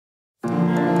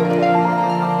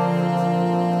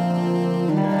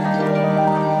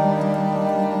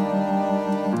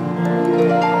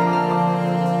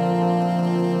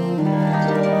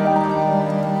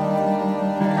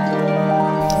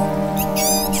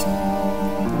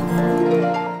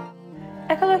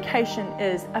Echolocation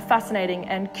is a fascinating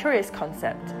and curious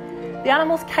concept. The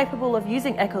animals capable of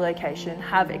using echolocation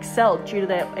have excelled due to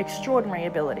their extraordinary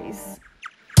abilities.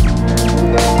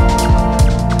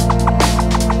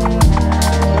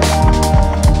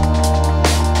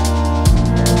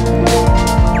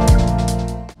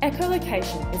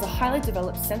 Echolocation is a highly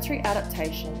developed sensory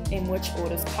adaptation in which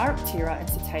order's Chiroptera and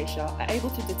Cetacea are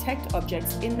able to detect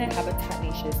objects in their habitat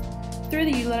niches through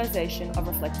the utilisation of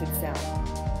reflected sound.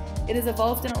 It has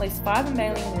evolved in at least 5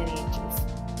 mammalian lineages.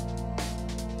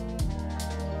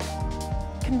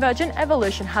 Convergent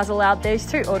evolution has allowed these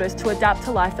two orders to adapt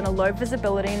to life in a low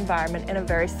visibility environment in a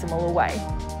very similar way.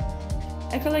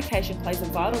 Echolocation plays a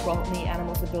vital role in the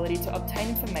animal's ability to obtain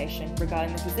information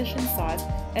regarding the position, size,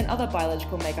 and other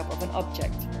biological makeup of an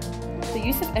object. The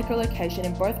use of echolocation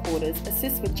in both orders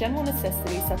assists with general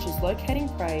necessities such as locating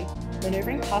prey,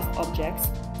 manoeuvring past objects,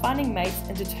 finding mates,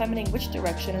 and determining which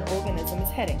direction an organism is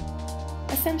heading.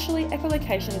 Essentially,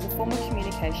 echolocation is a form of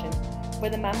communication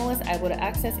where the mammal is able to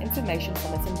access information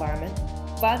from its environment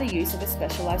via the use of a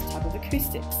specialised type of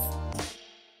acoustics.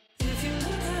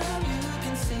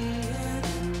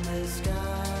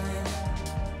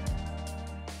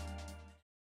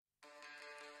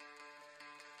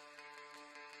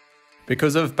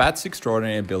 Because of bats'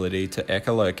 extraordinary ability to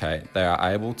echolocate, they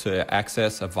are able to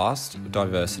access a vast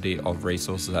diversity of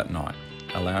resources at night,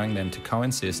 allowing them to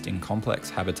coexist in complex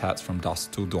habitats from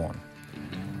dusk till dawn.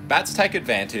 Bats take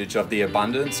advantage of the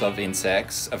abundance of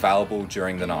insects available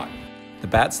during the night. The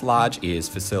bat's large ears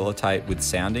facilitate with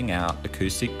sounding out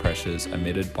acoustic pressures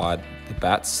emitted by the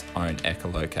bat's own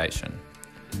echolocation.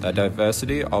 The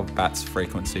diversity of bats'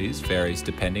 frequencies varies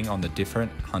depending on the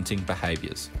different hunting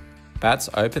behaviours. Bats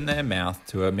open their mouth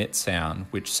to emit sound,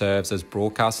 which serves as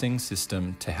broadcasting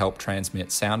system to help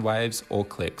transmit sound waves or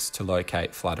clicks to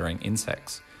locate fluttering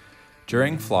insects.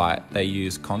 During flight, they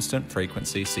use constant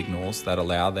frequency signals that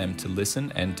allow them to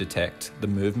listen and detect the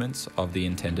movements of the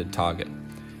intended target.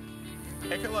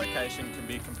 Echolocation can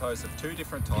be composed of 2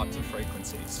 different types of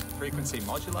frequencies, frequency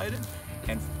modulated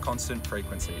and constant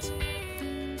frequencies.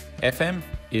 FM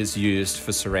is used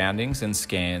for surroundings and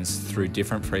scans through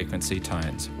different frequency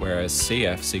tones, whereas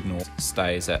CF signal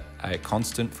stays at a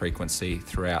constant frequency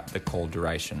throughout the call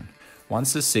duration.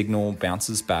 Once the signal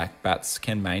bounces back, bats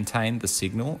can maintain the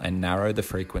signal and narrow the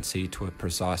frequency to a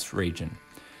precise region.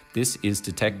 This is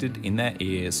detected in their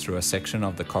ears through a section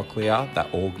of the cochlea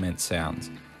that augments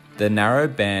sounds. The narrow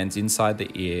bands inside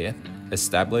the ear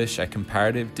establish a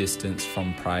comparative distance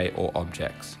from prey or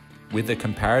objects. With the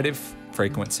comparative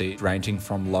frequency ranging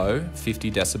from low 50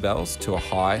 decibels to a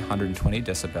high 120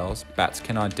 decibels, bats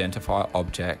can identify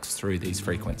objects through these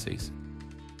frequencies.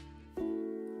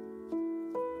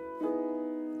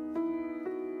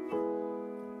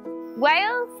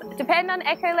 Whales depend on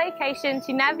echolocation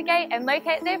to navigate and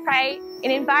locate their prey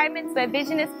in environments where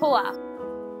vision is poor.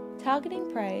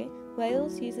 Targeting prey,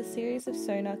 whales use a series of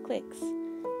sonar clicks.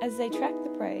 As they track the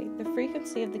prey, the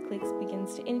frequency of the clicks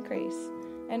begins to increase,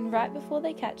 and right before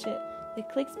they catch it, the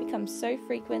clicks become so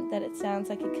frequent that it sounds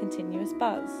like a continuous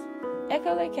buzz.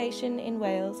 Echolocation in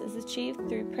whales is achieved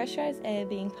through pressurized air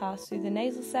being passed through the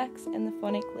nasal sacs and the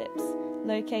phonic lips,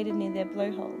 located near their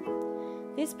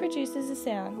blowhole. This produces a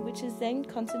sound which is then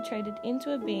concentrated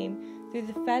into a beam through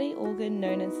the fatty organ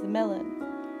known as the melon.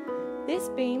 This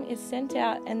beam is sent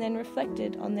out and then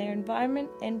reflected on their environment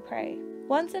and prey.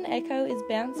 Once an echo is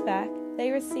bounced back,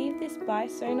 they receive this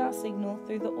bisonar signal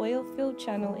through the oil-filled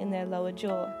channel in their lower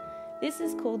jaw. This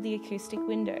is called the acoustic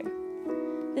window.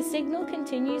 The signal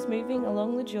continues moving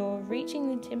along the jaw, reaching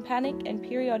the tympanic and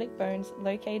periodic bones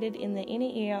located in the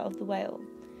inner ear of the whale.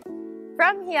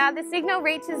 From here, the signal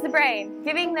reaches the brain,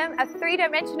 giving them a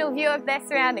 3-dimensional view of their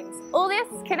surroundings. All this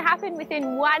can happen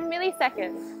within 1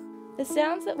 millisecond. The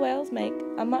sounds that whales make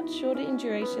are much shorter in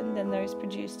duration than those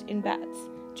produced in bats,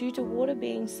 due to water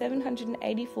being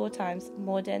 784 times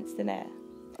more dense than air.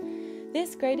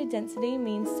 This greater density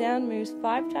means sound moves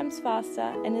 5 times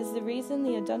faster and is the reason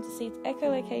the odontocete's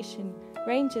echolocation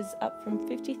ranges up from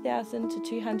 50,000 to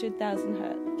 200,000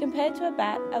 Hz. Compared to a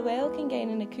bat, a whale can gain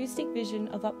an acoustic vision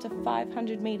of up to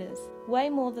 500 meters, way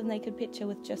more than they could picture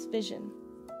with just vision.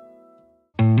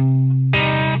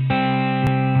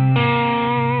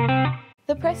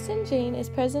 The Preston gene is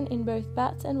present in both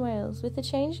bats and whales, with the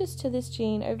changes to this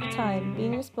gene over time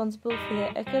being responsible for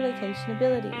their echolocation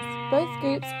abilities. Both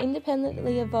groups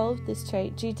independently evolved this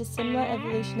trait due to similar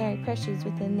evolutionary pressures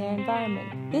within their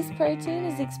environment. This protein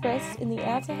is expressed in the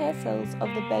outer hair cells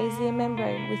of the basal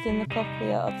membrane within the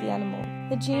cochlea of the animal.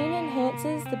 The gene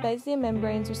enhances the basal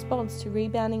membrane's response to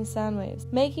rebounding sound waves,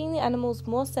 making the animals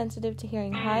more sensitive to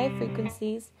hearing higher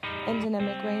frequencies and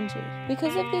dynamic ranges.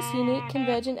 Because of this unique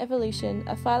convergent evolution,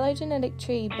 a phylogenetic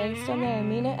tree based on their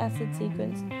amino acid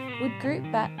sequence would group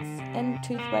bats and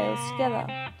toothed whales together.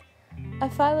 A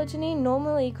phylogeny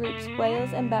normally groups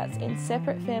whales and bats in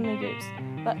separate family groups,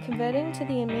 but converting to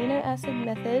the amino acid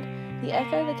method, the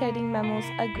echolocating mammals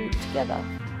are grouped together.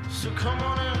 So come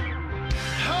on in.